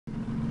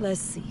Let's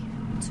see.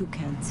 2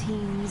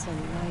 canteens, a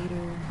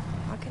lighter,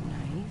 pocket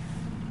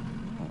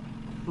knife,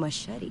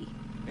 machete.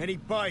 Any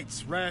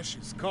bites,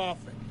 rashes,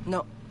 coughing?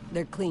 No,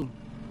 they're clean.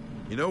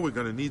 You know we're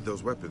gonna need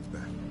those weapons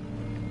back.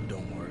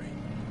 Don't worry.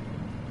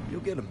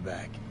 You'll get them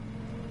back.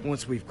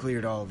 Once we've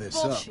cleared all this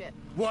Bullshit. up.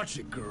 Watch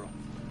it, girl.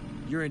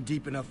 You're in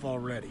deep enough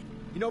already.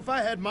 You know, if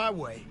I had my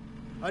way,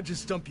 I'd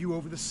just dump you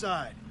over the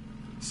side.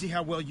 See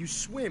how well you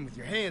swim with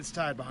your hands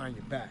tied behind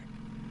your back.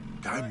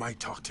 Guy might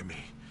talk to me.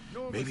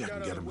 Maybe I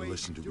can get him to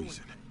listen to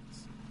reason.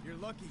 You're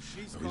lucky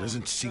she's Though he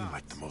doesn't seem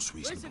like the most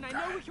reasonable Listen, I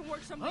guy. know we can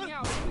work something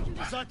out. We can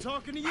Was I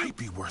talking to you? Might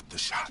be worth the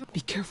shot.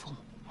 Be careful,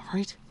 all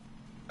right?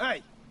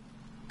 Hey,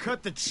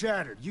 cut the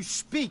chatter. You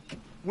speak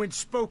when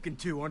spoken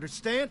to,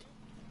 understand?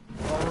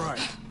 All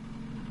right.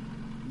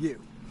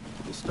 You.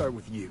 We'll start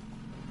with you.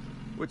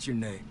 What's your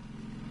name?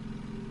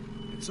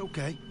 It's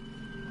okay.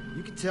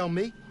 You can tell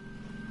me.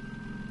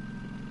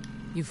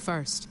 You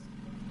first.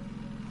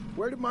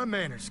 Where did my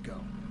manners go?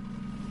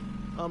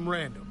 I'm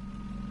Randall.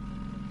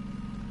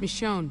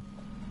 Michonne.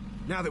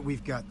 Now that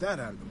we've got that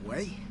out of the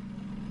way,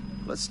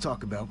 let's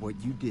talk about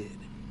what you did.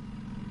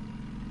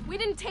 We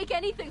didn't take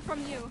anything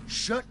from you.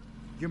 Shut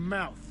your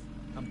mouth.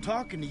 I'm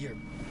talking to your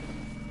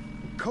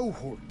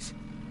cohort.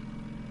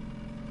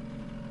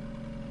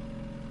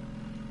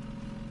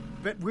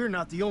 Bet we're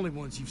not the only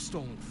ones you've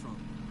stolen from.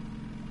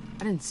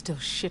 I didn't steal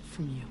shit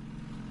from you.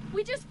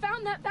 We just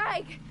found that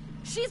bag.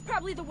 She's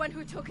probably the one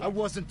who took it. I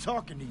wasn't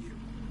talking to you.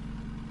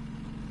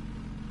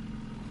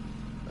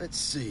 Let's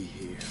see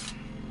here.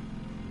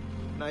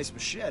 Nice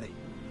machete.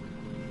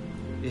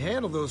 You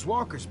handle those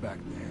walkers back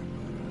there,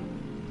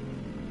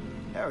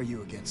 but how are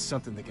you against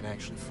something that can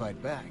actually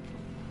fight back?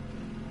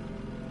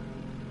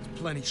 It's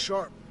plenty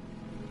sharp.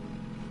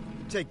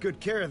 You take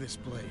good care of this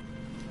blade.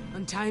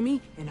 Untie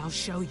me, and I'll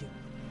show you.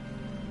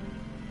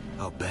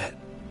 I'll bet.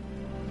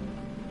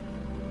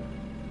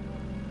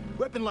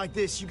 Weapon like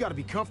this, you gotta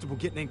be comfortable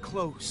getting in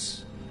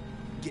close.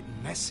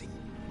 Getting messy.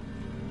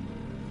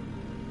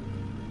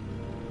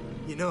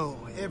 You know,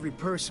 every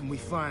person we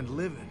find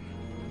living,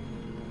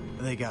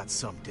 they got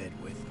some dead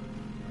with them.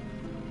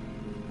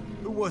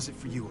 Who was it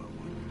for you, I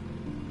wonder?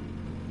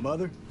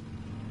 Mother?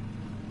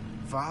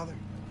 Father?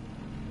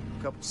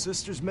 A couple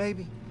sisters,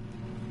 maybe?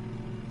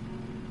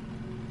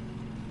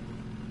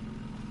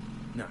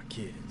 Not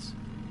kids.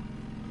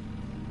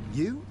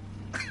 You?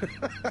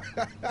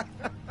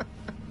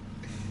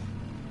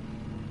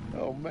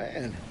 Oh,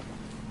 man.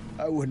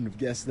 I wouldn't have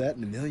guessed that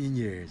in a million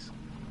years.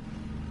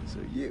 So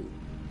you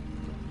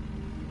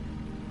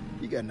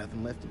got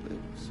nothing left to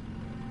lose.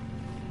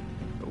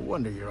 No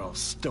wonder you're all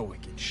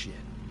stoic and shit.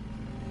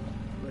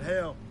 But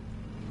hell,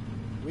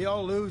 we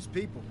all lose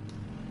people.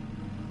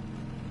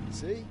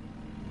 See?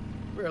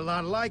 We're a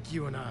lot alike,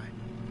 you and I.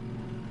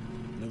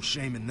 No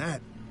shame in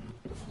that.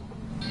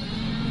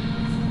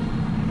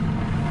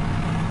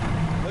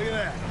 Look at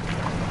that.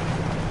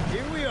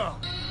 Here we are.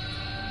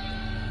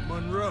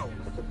 Monroe.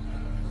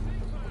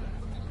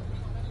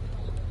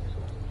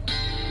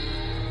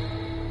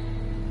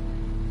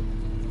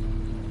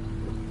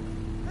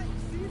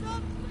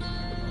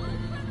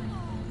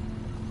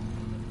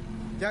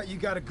 Doubt you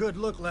got a good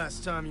look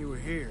last time you were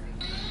here.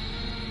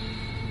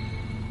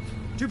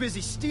 Too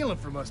busy stealing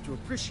from us to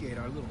appreciate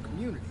our little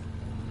community.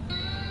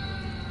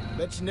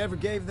 Bet you never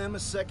gave them a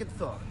second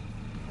thought.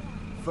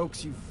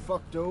 Folks you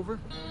fucked over?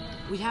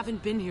 We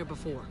haven't been here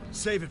before.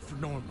 Save it for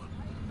Norma.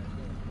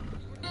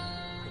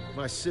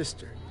 My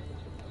sister.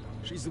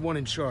 She's the one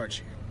in charge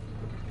here.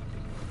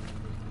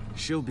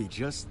 She'll be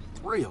just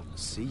thrilled to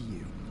see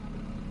you.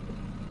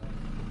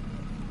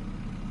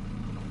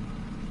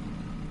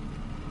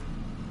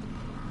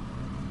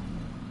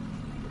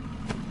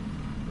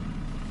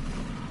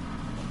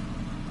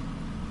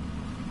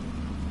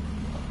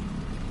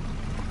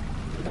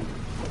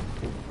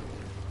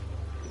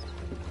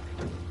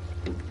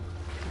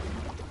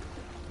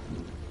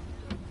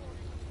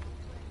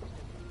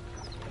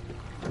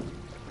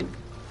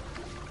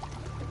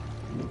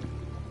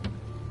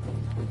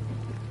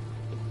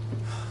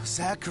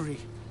 Zachary,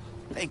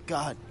 thank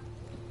God.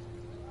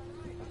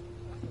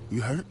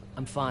 You hurt?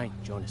 I'm fine,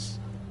 Jonas.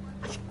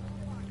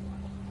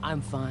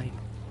 I'm fine.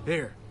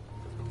 Here,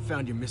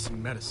 found your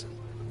missing medicine.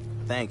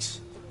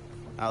 Thanks.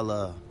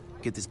 I'll,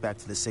 get this back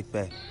to the sick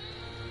bay.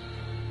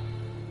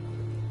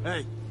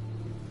 Hey,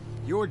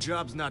 your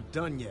job's not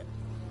done yet.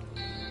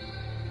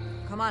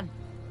 Come on.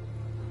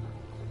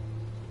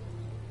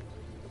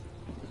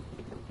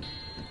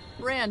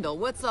 Randall,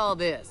 what's all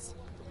this?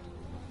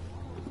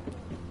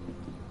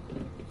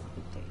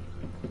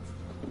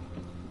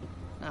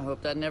 I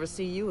hope I'd never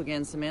see you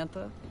again,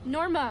 Samantha.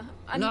 Norma,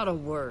 Not a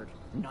word.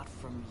 Not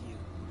from you.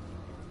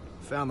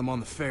 Found them on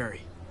the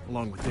ferry,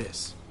 along with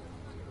this.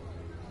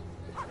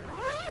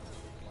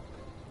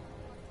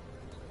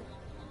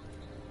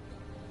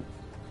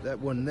 That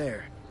one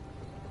there.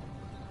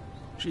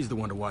 She's the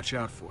one to watch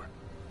out for.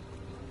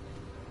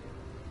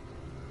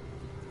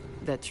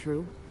 That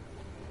true?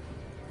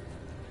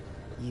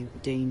 You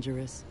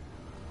dangerous?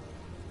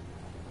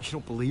 You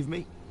don't believe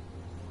me?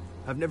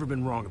 I've never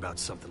been wrong about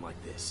something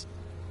like this.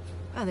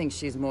 I think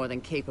she's more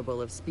than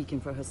capable of speaking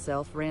for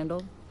herself,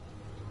 Randall.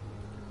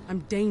 I'm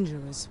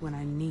dangerous when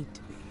I need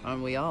to be.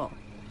 Aren't we all?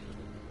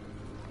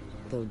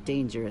 Though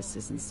dangerous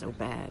isn't so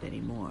bad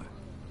anymore.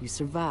 You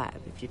survive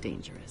if you're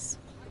dangerous.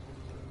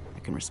 I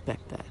can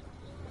respect that.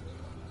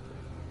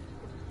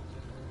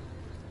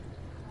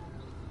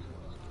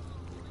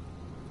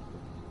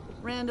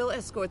 Randall,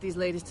 escort these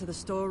ladies to the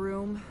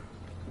storeroom.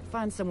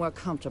 Find somewhere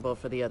comfortable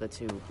for the other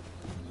two.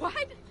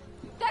 What?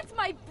 That's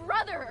my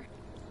brother!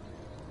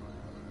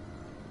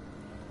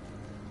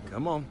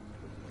 Come on.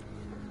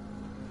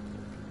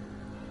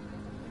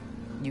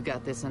 You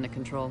got this under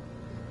control?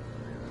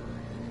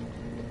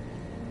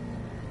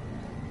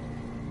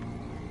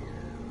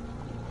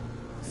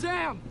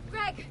 Sam!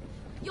 Greg,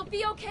 you'll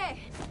be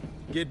okay.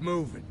 Get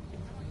moving.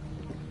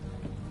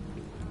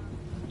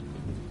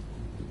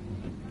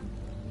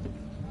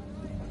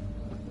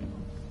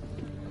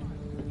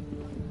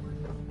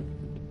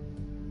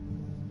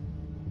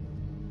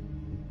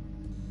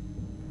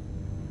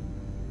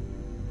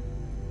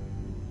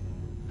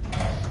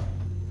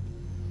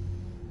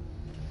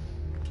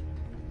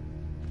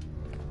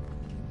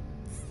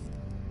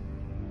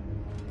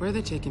 Where are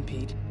they taking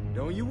Pete?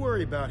 Don't you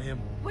worry about him.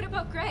 What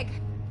about Greg?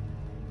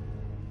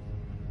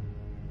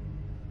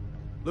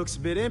 Looks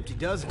a bit empty,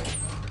 doesn't it?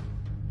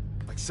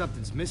 Like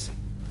something's missing.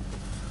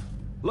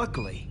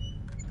 Luckily,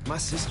 my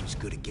sister's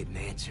good at getting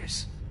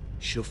answers.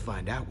 She'll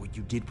find out what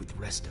you did with the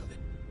rest of it.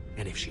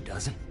 And if she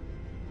doesn't,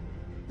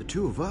 the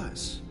two of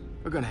us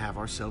are gonna have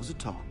ourselves a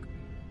talk.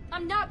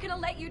 I'm not gonna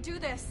let you do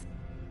this.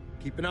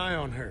 Keep an eye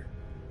on her.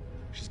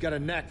 She's got a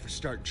knack for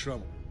starting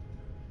trouble.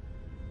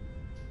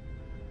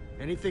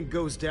 Anything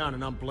goes down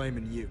and I'm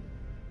blaming you.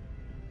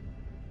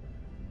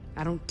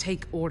 I don't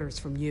take orders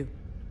from you.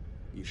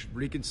 You should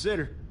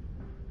reconsider.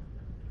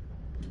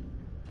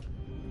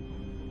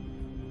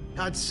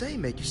 I'd say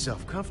make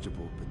yourself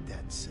comfortable, but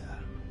that's,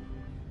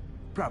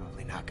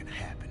 probably not gonna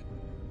happen.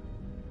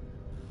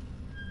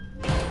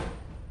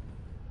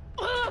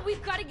 Ugh,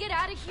 we've got to get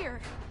out of here.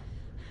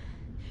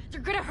 They're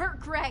gonna hurt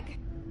Greg.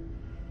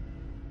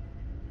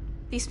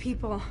 These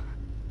people...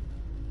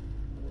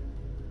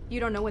 You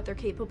don't know what they're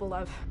capable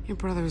of. Your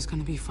brother is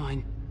gonna be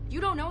fine.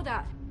 You don't know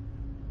that.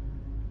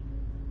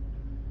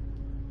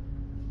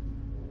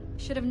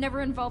 Should have never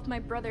involved my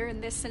brother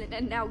in this,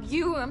 and now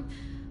you,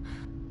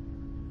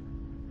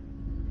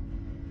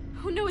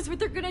 Who knows what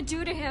they're gonna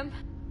do to him?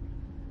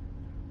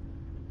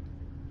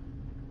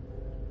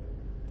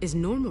 Is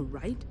Norma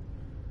right?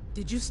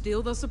 Did you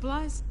steal those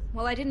supplies?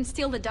 Well, I didn't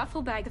steal the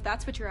duffel bag, if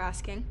that's what you're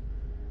asking.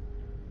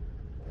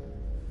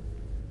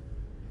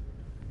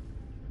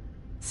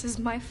 This is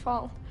my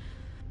fault.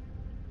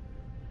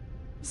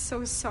 I'm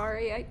so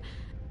sorry.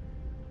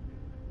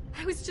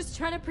 I was just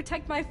trying to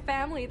protect my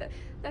family,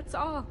 that's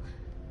all.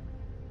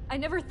 I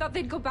never thought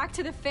they'd go back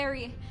to the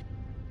ferry.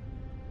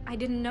 I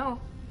didn't know.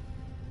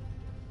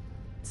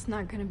 It's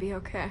not gonna be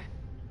okay.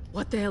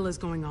 What the hell is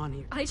going on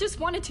here? I just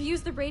wanted to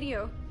use the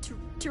radio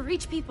to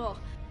reach people.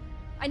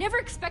 I never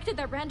expected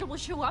that Randall will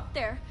show up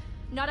there.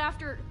 Not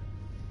after...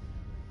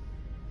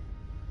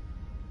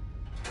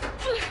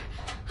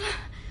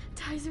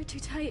 Ties are too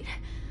tight.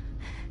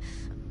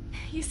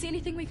 You see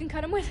anything we can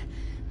cut him with?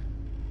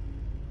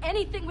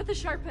 Anything with a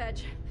sharp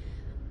edge.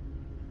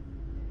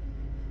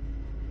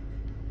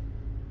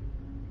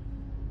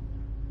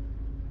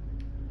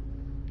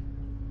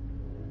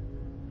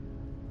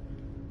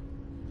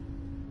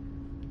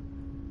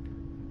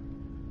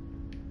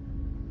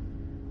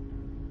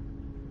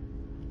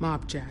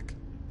 Mop jack.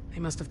 They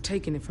must have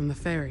taken it from the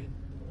ferry.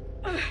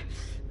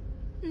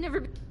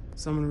 Never...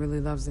 Someone really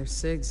loves their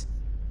cigs.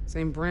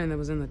 Same brand that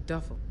was in the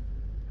duffel.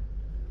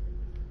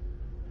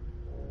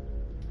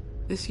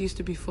 This used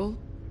to be full?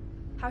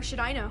 How should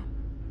I know?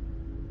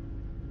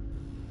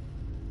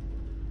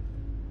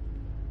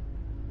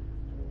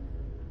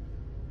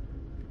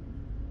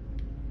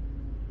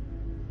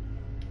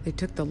 They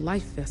took the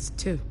life vest,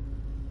 too.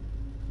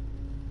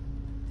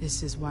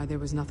 This is why there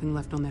was nothing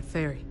left on that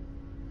ferry.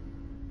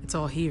 It's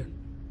all here.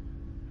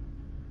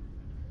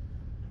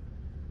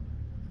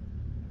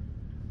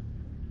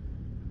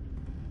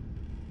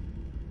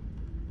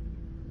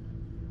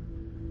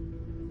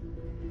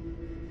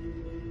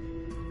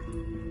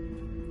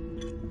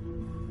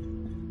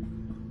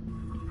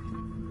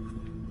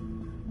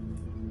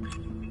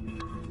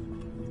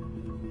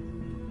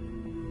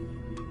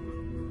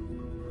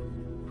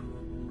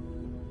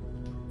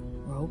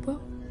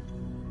 Robo?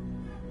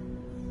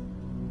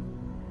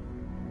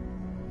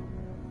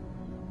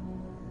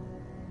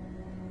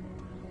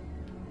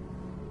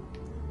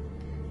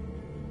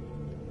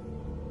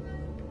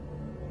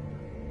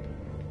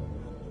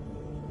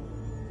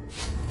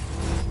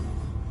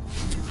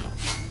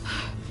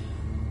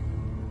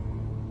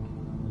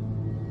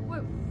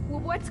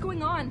 What's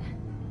going on?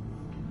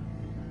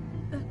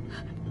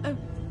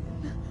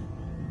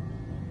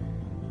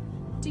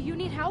 Do you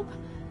need help?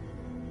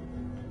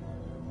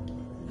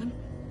 I'm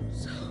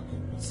so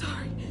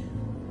sorry.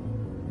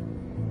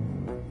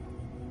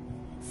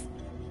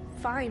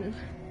 Fine.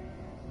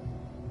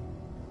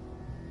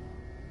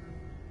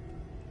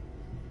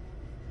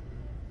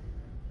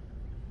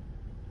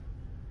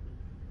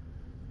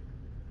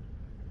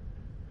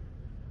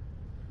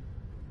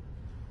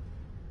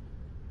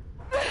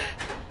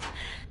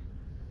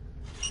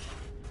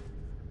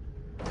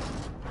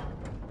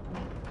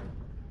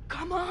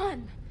 Come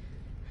on.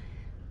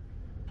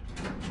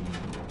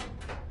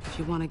 If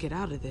you want to get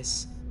out of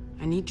this,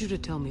 I need you to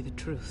tell me the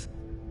truth.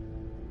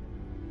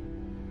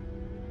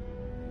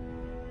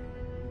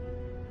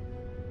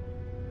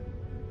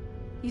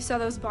 You saw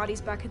those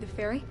bodies back at the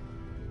ferry?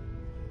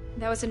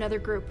 That was another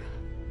group.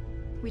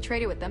 We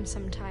traded with them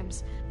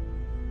sometimes.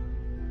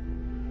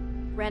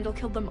 Randall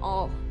killed them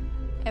all.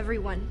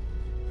 Everyone.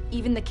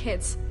 Even the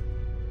kids.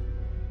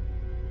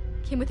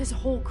 Came with his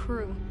whole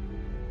crew.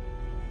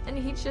 And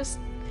he just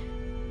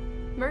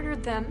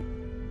murdered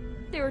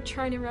them. They were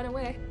trying to run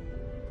away.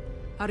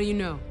 How do you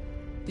know?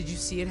 Did you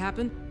see it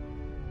happen?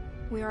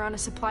 We were on a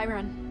supply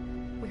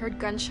run. We heard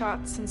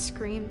gunshots and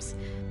screams.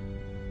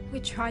 We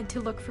tried to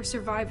look for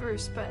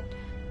survivors, but...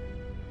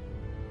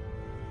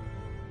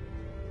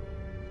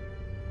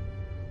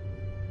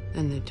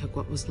 Then they took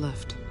what was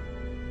left.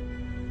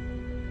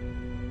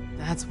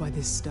 That's why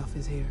this stuff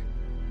is here.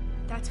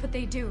 That's what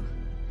they do.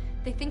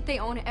 They think they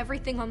own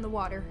everything on the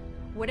water.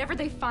 Whatever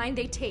they find,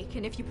 they take,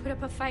 and if you put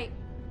up a fight...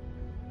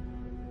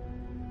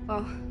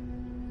 well,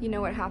 you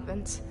know what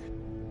happens.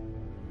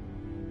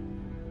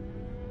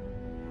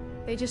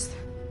 They just...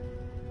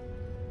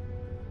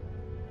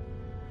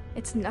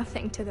 it's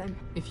nothing to them.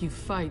 If you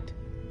fight,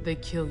 they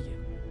kill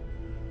you.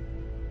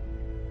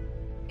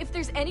 If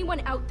there's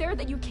anyone out there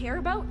that you care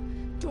about,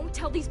 don't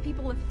tell these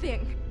people a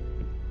thing.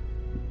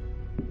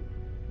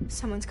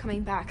 Someone's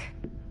coming back.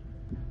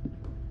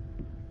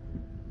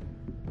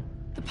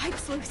 The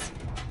pipe's loose.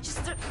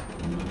 Just a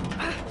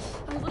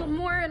little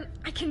more and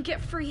I can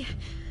get free.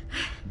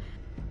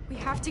 We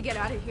have to get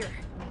out of here.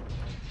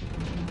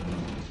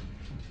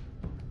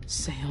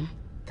 Sam,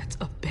 that's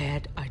a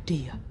bad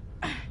idea.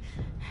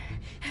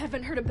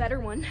 Haven't heard a better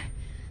one.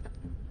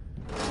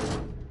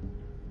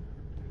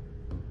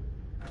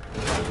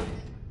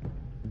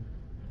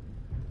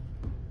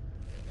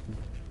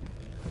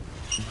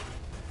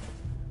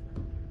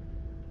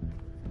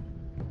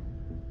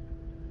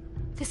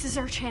 This is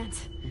our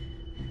chance.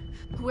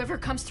 Whoever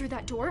comes through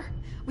that door,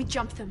 we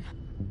jump them.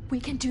 We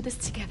can do this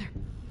together.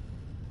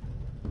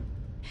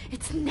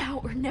 It's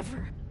now or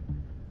never.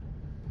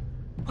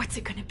 What's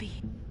it gonna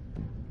be?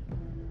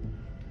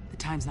 The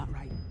time's not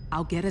right.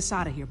 I'll get us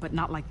out of here, but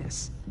not like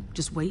this.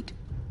 Just wait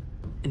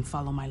and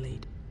follow my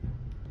lead.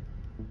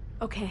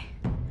 Okay,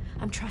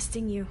 I'm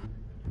trusting you.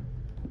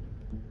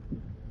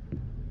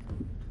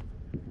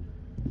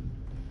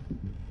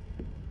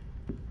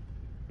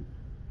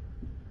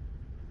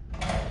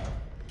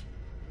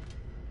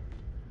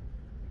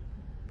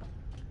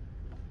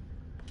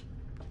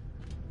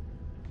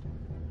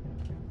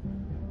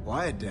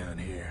 Quiet down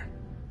here.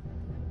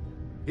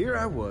 Here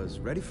I was,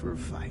 ready for a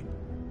fight.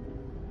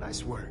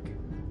 Nice work.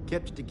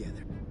 Kept it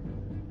together.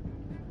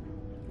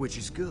 Which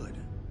is good,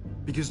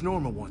 because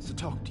Norma wants to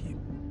talk to you.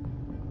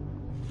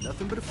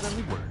 Nothing but a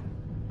friendly word.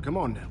 Come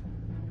on now.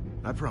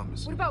 I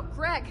promise. What about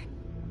Greg?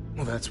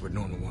 Well, that's what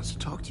Norma wants to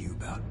talk to you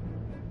about.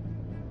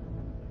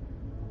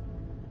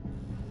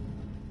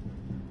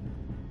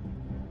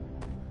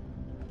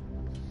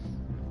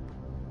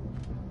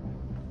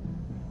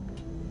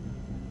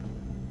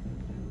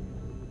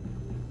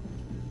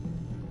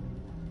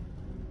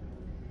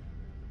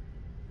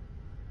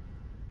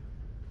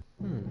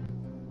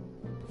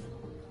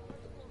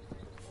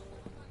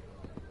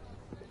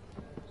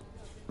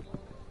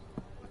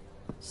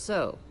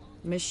 So,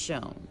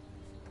 Michonne.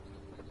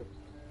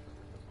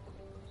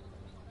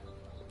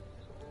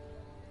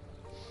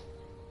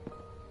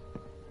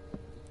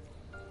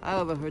 I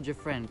overheard your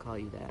friend call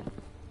you that.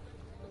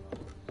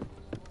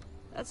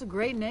 That's a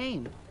great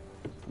name.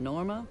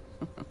 Norma?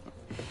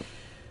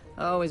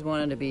 I always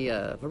wanted to be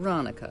a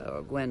Veronica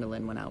or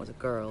Gwendolyn when I was a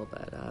girl,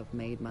 but I've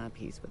made my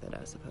peace with it,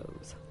 I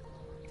suppose.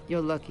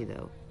 You're lucky,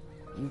 though.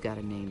 You got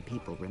a name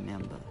people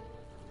remember.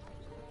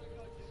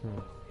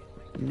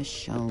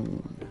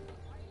 Michonne.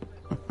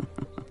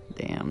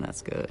 Damn,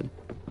 that's good.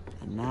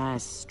 A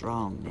nice,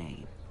 strong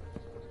name.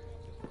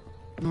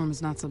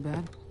 Norma's not so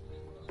bad.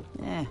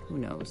 Who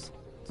knows?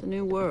 It's a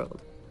new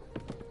world.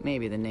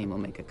 Maybe the name will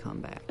make a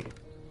comeback.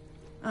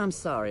 I'm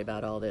sorry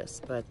about all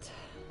this, but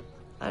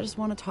I just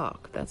want to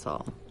talk, that's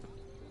all.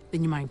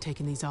 Then you mind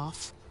taking these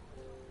off?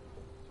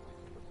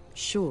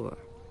 Sure,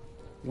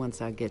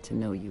 once I get to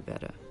know you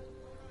better.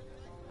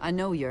 I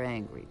know you're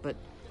angry, but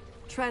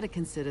try to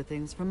consider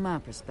things from my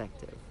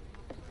perspective.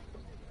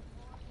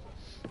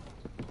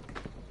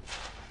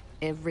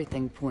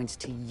 Everything points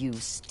to you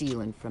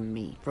stealing from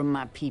me, from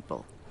my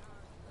people.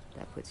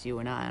 That puts you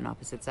and I on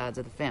opposite sides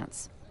of the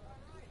fence.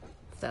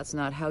 If that's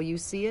not how you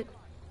see it,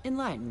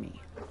 enlighten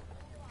me.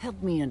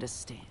 Help me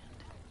understand.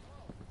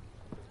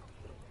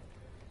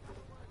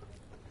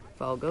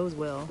 If all goes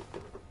well,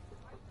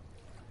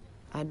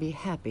 I'd be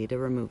happy to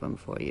remove them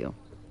for you.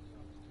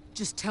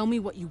 Just tell me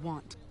what you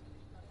want.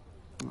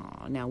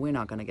 Aw, now we're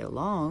not gonna get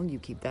along. You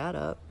keep that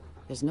up.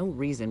 There's no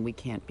reason we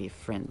can't be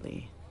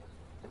friendly.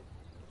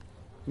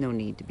 No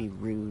need to be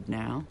rude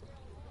now.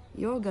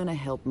 You're gonna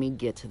help me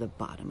get to the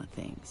bottom of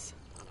things.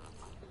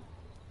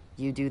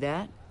 You do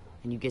that,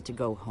 and you get to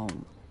go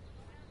home.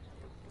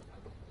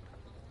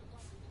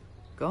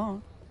 Go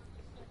on.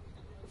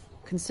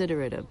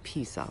 Consider it a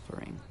peace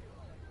offering.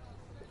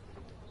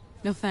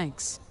 No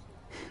thanks.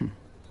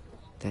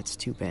 That's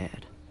too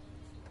bad.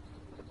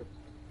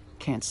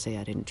 Can't say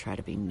I didn't try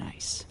to be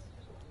nice.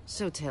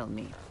 So tell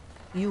me,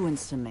 you and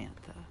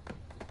Samantha,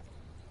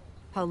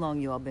 how long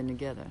you all been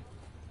together?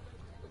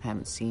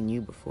 Haven't seen you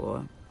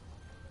before,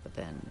 but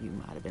then you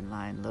might have been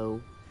lying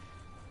low.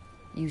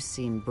 You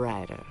seem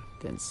brighter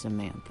than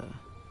Samantha.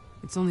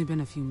 It's only been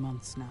a few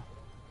months now.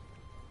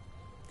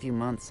 Few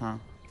months, huh?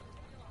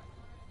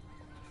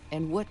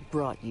 And what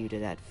brought you to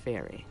that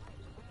ferry?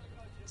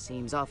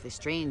 Seems awfully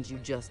strange you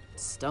just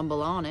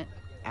stumble on it,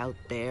 out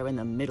there in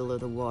the middle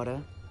of the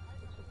water.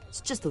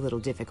 It's just a little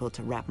difficult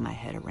to wrap my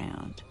head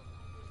around.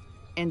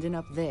 Ending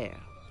up there,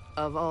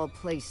 of all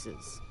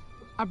places.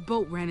 Our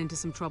boat ran into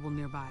some trouble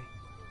nearby.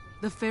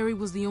 The ferry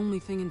was the only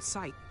thing in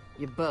sight.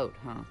 Your boat,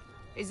 huh?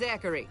 Hey,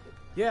 Zachary.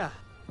 Yeah.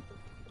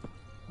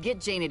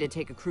 Get Janie to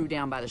take a crew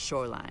down by the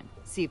shoreline.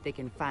 See if they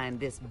can find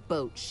this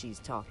boat she's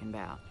talking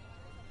about.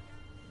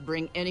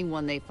 Bring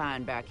anyone they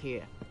find back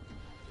here.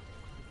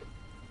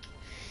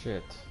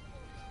 Shit.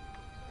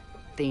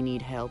 If they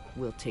need help,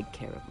 we'll take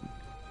care of them.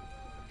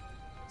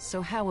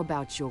 So how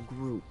about your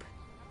group?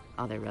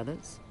 Are there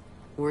others?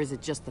 Or is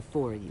it just the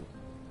four of you?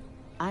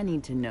 I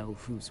need to know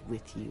who's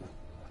with you.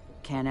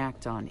 Can't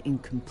act on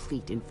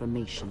incomplete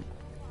information.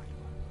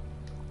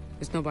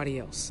 There's nobody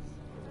else.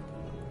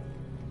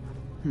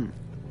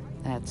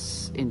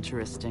 That's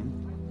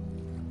interesting.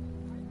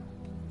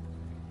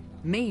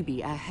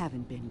 Maybe I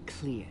haven't been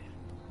clear.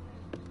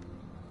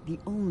 The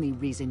only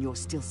reason you're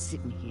still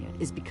sitting here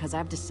is because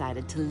I've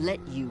decided to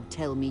let you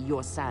tell me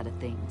your side of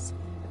things.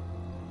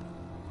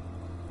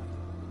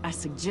 I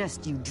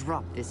suggest you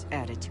drop this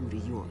attitude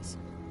of yours.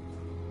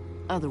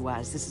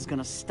 Otherwise, this is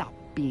gonna stop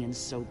being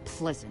so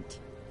pleasant.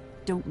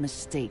 Don't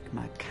mistake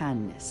my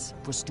kindness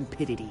for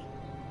stupidity.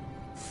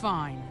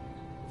 Fine.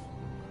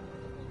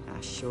 I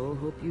sure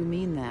hope you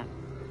mean that.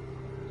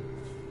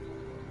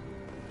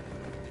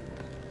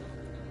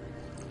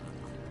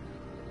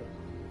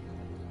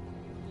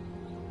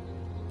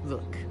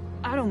 Look,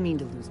 I don't mean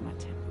to lose my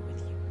temper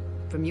with you.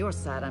 From your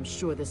side, I'm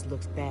sure this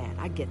looks bad.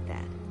 I get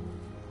that.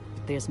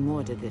 But there's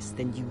more to this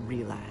than you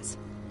realize.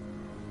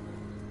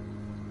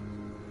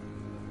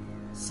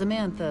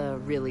 Samantha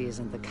really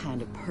isn't the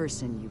kind of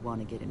person you want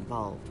to get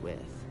involved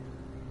with.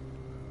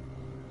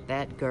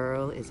 That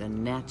girl is a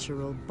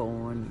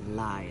natural-born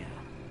liar.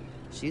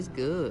 She's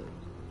good.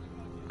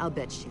 I'll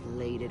bet she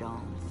laid it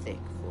on thick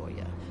for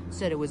you.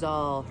 Said it was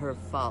all her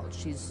fault.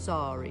 She's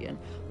sorry, and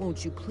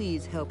won't you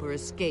please help her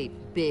escape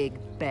big,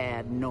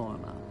 bad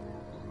Norma?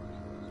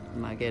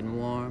 Am I getting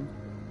warm?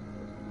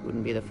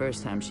 Wouldn't be the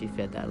first time she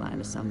fed that line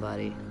to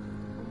somebody.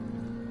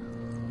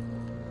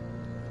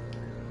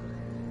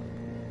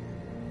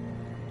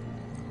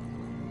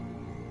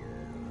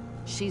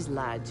 She's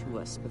lied to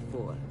us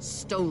before,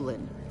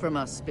 stolen from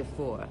us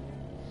before.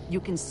 You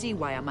can see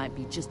why I might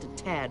be just a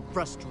tad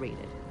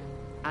frustrated.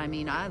 I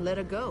mean, I let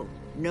her go.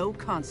 No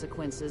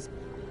consequences.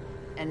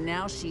 And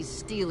now she's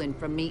stealing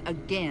from me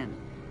again.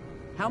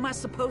 How am I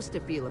supposed to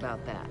feel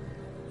about that?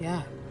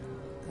 Yeah,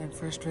 that'd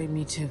frustrate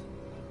me too.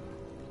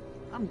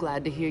 I'm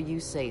glad to hear you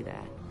say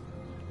that.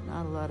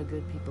 Not a lot of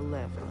good people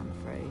left, I'm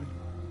afraid.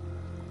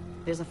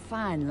 There's a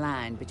fine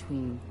line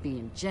between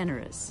being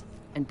generous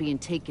and being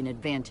taken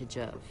advantage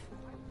of.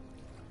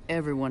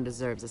 Everyone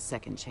deserves a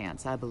second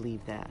chance, I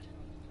believe that.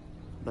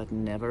 But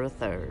never a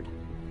third.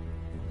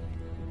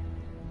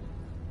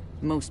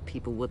 Most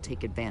people will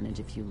take advantage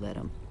if you let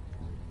them.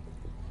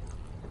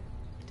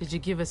 Did you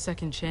give a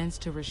second chance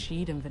to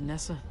Rashid and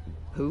Vanessa?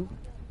 Who?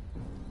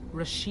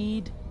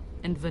 Rashid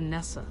and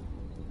Vanessa.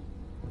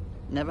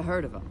 Never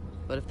heard of them.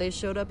 But if they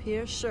showed up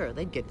here, sure,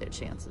 they'd get their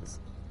chances.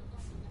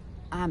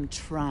 I'm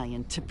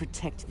trying to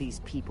protect these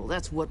people.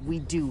 That's what we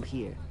do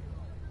here.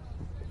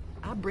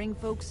 I bring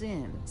folks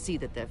in, see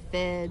that they're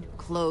fed,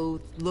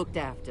 clothed, looked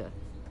after.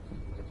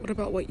 What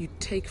about what you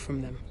take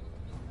from them?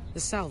 The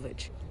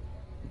salvage?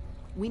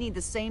 We need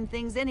the same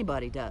things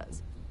anybody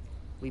does.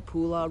 We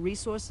pool our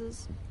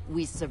resources,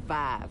 we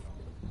survive.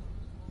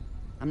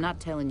 I'm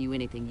not telling you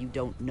anything you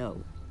don't know.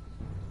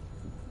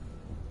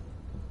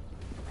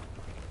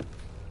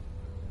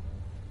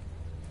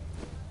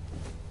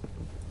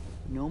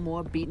 No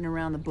more beating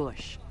around the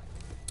bush.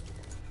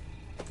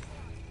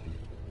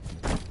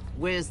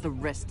 Where's the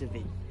rest of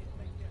it?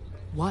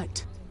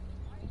 What?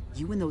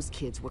 You and those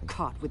kids were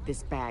caught with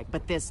this bag,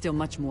 but there's still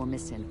much more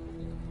missing.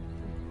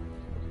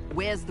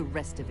 Where's the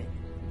rest of it?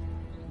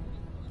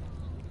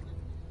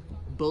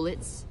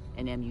 Bullets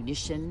and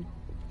ammunition,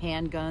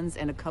 handguns,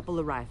 and a couple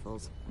of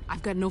rifles.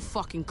 I've got no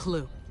fucking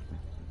clue.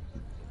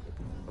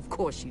 Of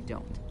course you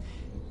don't.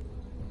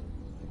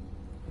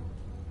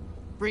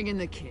 Bring in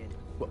the kid.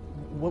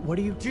 What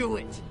do you... Do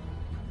it!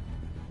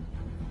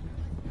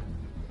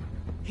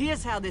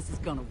 Here's how this is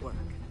gonna work.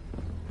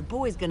 The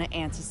boy's gonna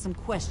answer some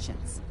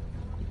questions.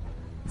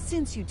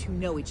 Since you two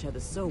know each other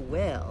so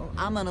well,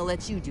 I'm gonna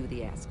let you do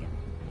the asking.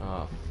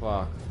 Oh,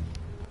 fuck.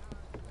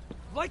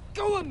 Let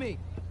go of me!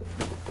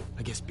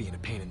 I guess being a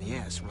pain in the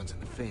ass runs in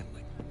the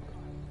family.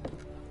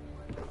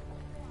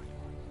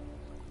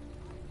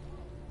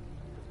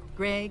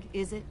 Greg,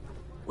 is it?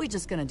 We're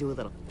just gonna do a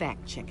little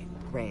fact-checking,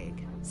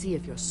 Greg. See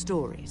if your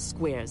story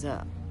squares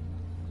up.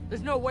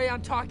 There's no way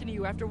I'm talking to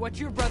you after what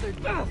your brother...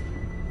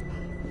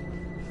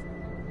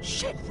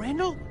 Shit,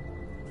 Randall!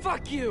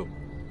 Fuck you!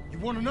 You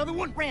want another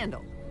one?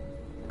 Randall,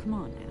 come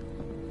on now.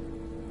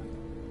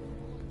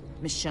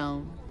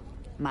 Michonne,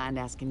 mind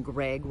asking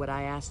Greg what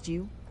I asked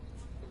you?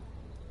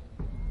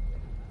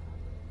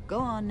 Go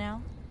on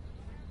now.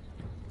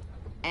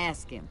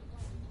 Ask him.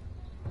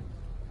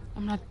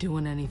 I'm not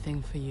doing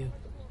anything for you.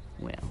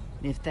 Well,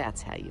 if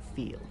that's how you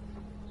feel.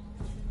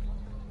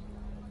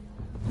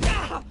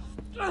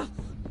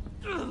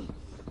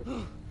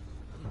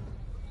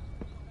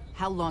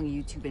 How long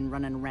you two been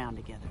running around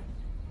together?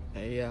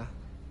 A,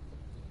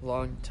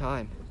 long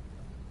time.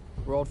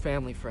 We're old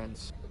family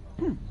friends.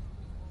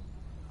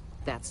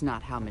 That's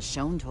not how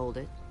Michonne told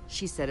it.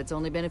 She said it's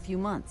only been a few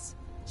months.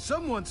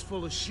 Someone's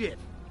full of shit.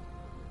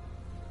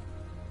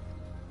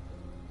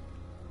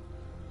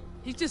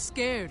 He's just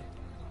scared.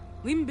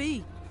 Leave him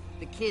be.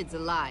 The kid's a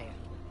liar.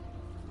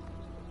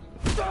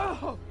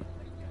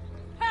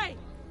 Hey!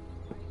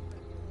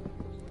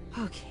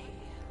 Okay,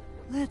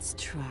 let's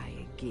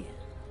try again.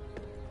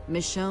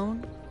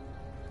 Michonne,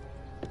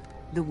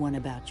 the one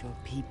about your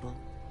people.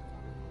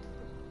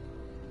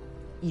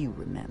 You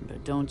remember,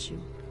 don't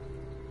you?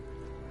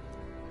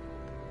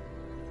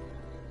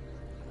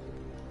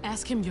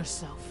 Ask him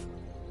yourself.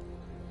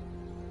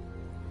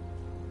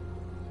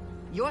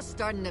 You're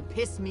starting to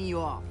piss me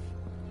off.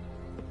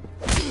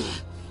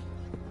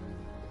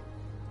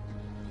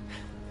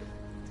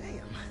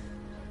 Damn.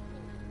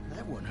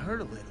 That one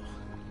hurt a little.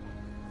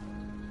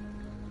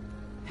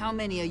 How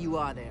many of you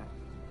are there?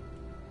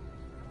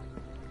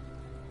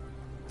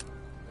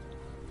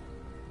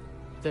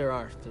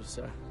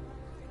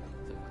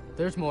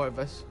 There's more of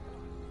us.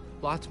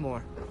 Lots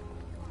more.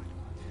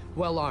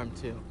 Well armed,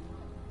 too.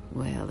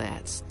 Well,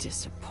 that's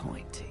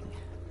disappointing.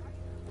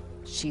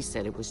 She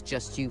said it was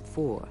just you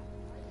four.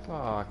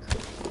 Fuck.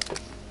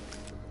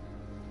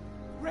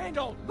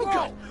 Randall,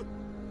 no!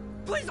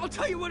 Please, I'll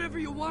tell you whatever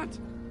you want.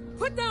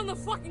 Put down the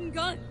fucking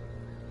gun!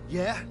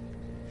 Yeah?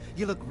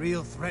 You look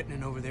real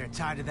threatening over there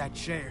tied to that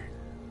chair.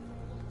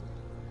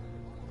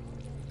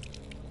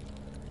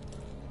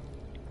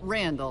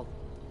 Randall,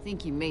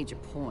 think you made your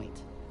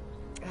point.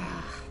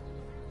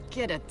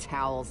 Get a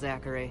towel,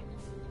 Zachary.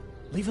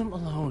 Leave him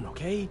alone,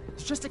 okay?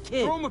 It's just a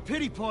kid. Throw him a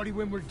pity party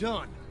when we're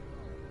done.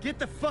 Get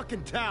the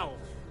fucking towel.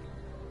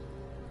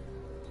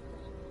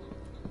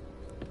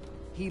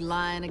 He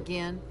lying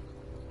again?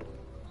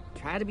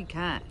 Try to be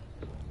kind.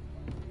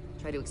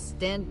 Try to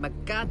extend my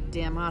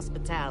goddamn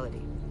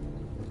hospitality.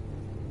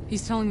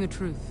 He's telling the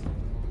truth.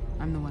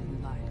 I'm the one who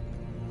lied.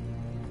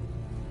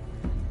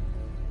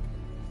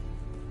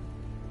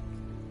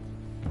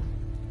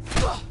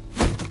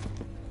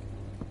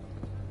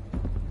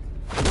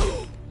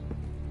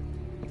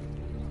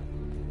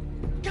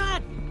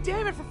 God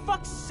damn it, for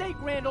fuck's sake,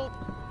 Randall!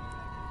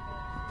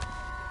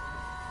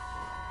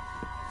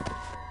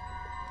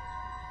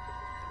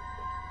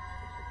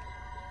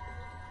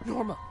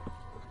 Norma,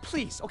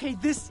 please, okay,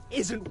 this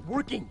isn't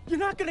working. You're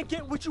not gonna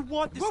get what you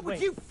want this way. What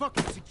would you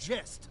fucking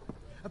suggest?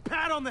 A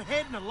pat on the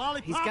head and a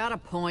lollipop? He's got a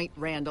point,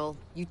 Randall.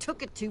 You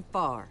took it too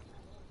far.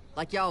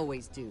 Like you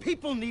always do.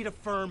 People need a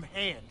firm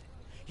hand.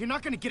 You're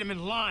not gonna get him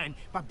in line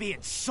by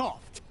being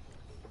soft.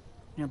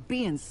 Now,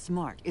 being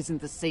smart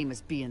isn't the same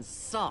as being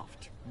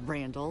soft,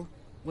 Randall.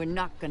 We're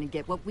not gonna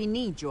get what we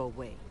need your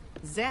way.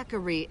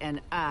 Zachary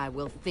and I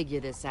will figure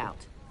this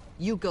out.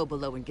 You go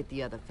below and get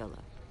the other fella.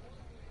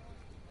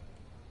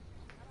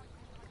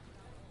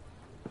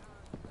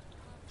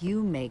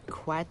 You make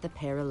quite the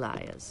pair of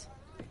liars.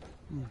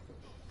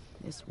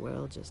 This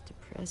world just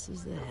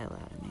depresses the hell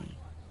out of me.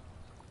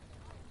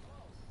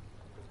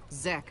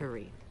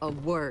 Zachary, a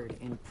word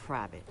in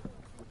private.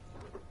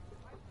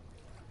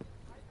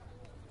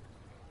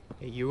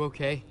 Hey, you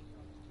okay?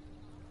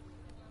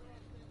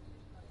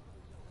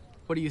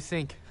 What do you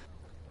think?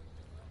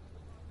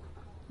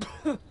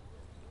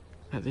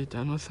 Are they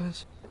done with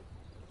us?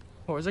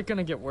 Or is it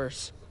gonna get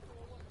worse?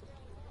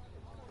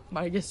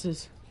 My guess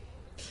is...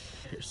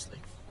 Seriously.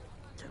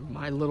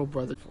 My little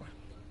brother...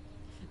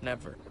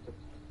 Never.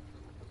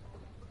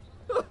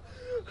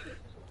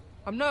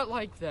 I'm not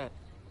like that.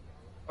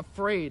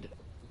 Afraid.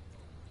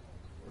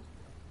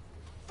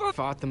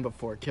 Fought them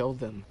before, killed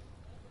them.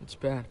 It's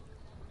bad.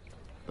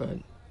 But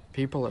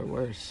people are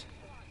worse,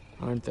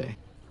 aren't they?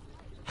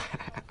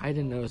 I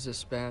didn't know it was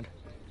this bad.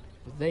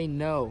 They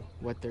know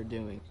what they're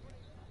doing.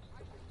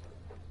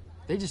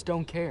 They just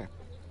don't care.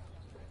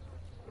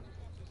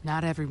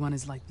 Not everyone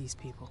is like these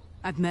people.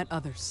 I've met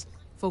others.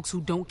 Folks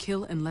who don't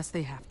kill unless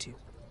they have to.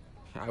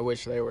 I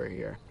wish they were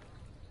here.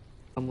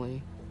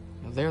 Family,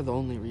 they're the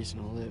only reason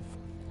to live.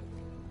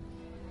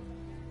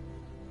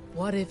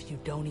 What if you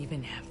don't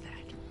even have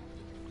that?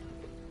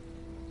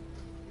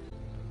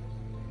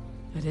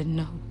 I didn't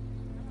know.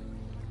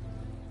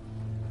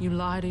 You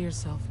lie to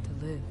yourself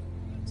to live,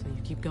 so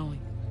you keep going.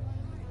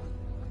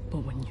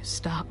 But when you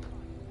stop,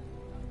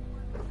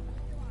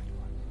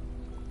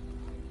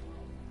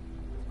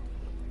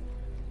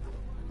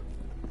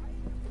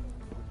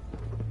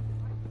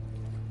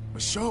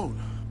 Michonne!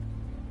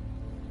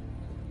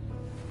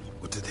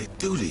 What did they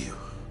do to you?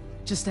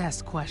 Just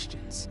ask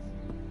questions.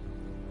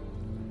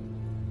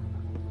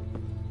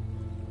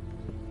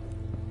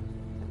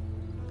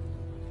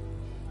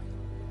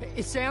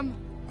 Is Sam?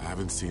 I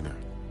haven't seen her.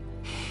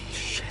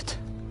 Shit.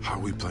 How are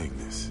we playing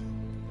this?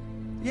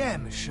 Yeah,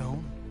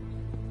 Michonne.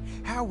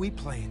 How are we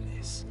playing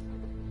this?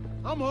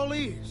 I'm all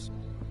ears.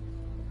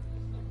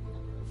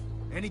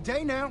 Any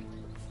day now.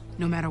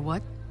 No matter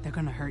what, they're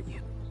gonna hurt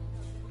you.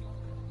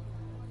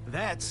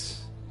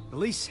 That's the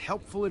least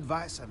helpful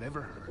advice I've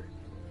ever heard.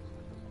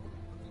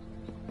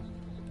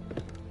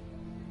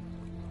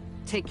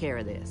 Take care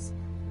of this.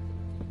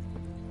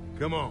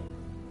 Come on.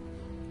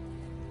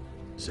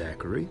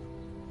 Zachary?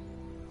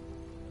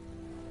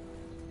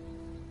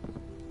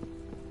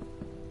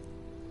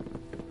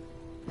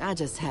 I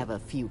just have a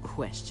few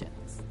questions.